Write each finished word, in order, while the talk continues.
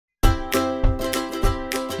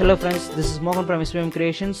Hello friends, this is Mohan from SVM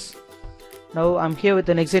Creations. Now I'm here with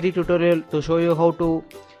an exciting tutorial to show you how to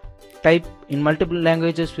type in multiple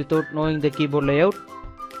languages without knowing the keyboard layout.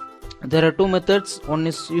 There are two methods, one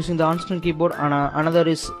is using the on-screen keyboard and another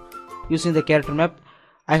is using the character map.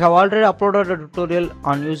 I have already uploaded a tutorial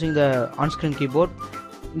on using the on-screen keyboard.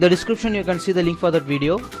 In the description you can see the link for that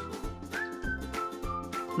video.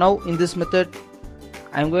 Now in this method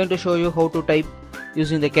I am going to show you how to type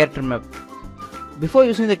using the character map. Before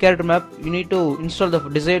using the character map, you need to install the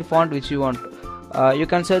desired font which you want. You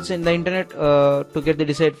can search in the internet to get the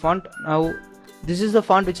desired font. Now this is the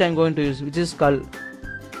font which I am going to use, which is Kal.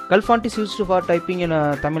 Kal font is used for typing in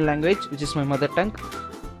a Tamil language, which is my mother tongue.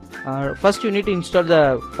 First you need to install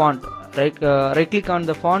the font. Right click on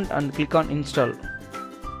the font and click on install.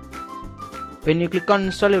 When you click on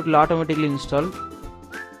install, it will automatically install.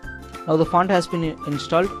 Now the font has been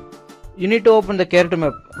installed. You need to open the character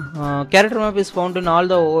map. Character map is found in all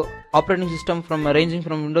the operating system ranging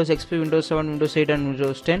from Windows XP, Windows 7, Windows 8 and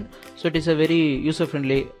Windows 10. So it is a very user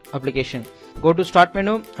friendly application. Go to start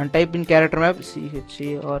menu and type in character map,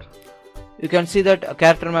 CHAR. You can see that a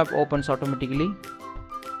character map opens automatically.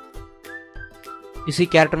 You see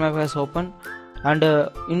character map has opened, and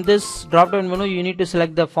in this drop down menu you need to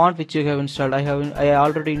select the font which you have installed. I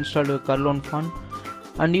already installed a Curlone font,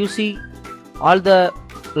 and you see all the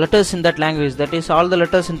letters in that language, that is all the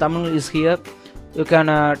letters in Tamil is here. You can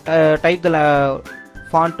type the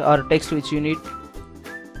font or text which you need,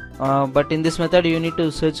 but in this method you need to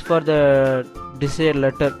search for the desired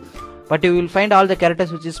letter, but you will find all the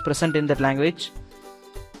characters which is present in that language.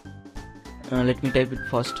 Let me type it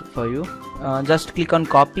first for you. Just click on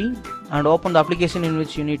copy and open the application in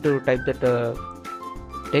which you need to type that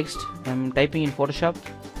text. I am typing in Photoshop.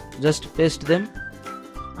 Just paste them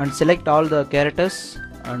and select all the characters,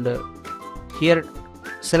 and here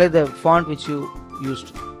select the font which you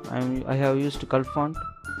used. I have used Kal font.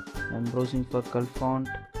 I am browsing for Kal font.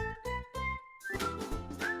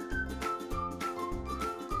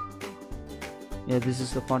 Yeah, this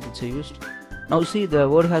is the font which I used. Now see, the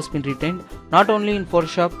word has been retained. Not only in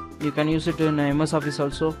Photoshop, you can use it in MS Office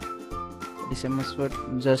also. This MS Word,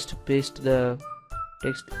 just paste the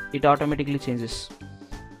text, it automatically changes.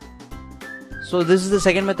 So this is the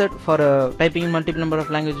second method for typing in multiple number of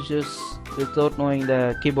languages without knowing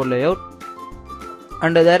the keyboard layout.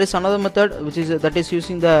 And there is another method that is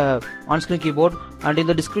using the on-screen keyboard, and in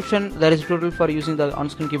the description there is a tutorial for using the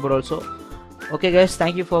on-screen keyboard also. Okay guys,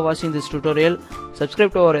 thank you for watching this tutorial.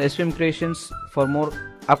 Subscribe to our SVM Creations for more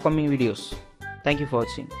upcoming videos. Thank you for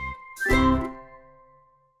watching.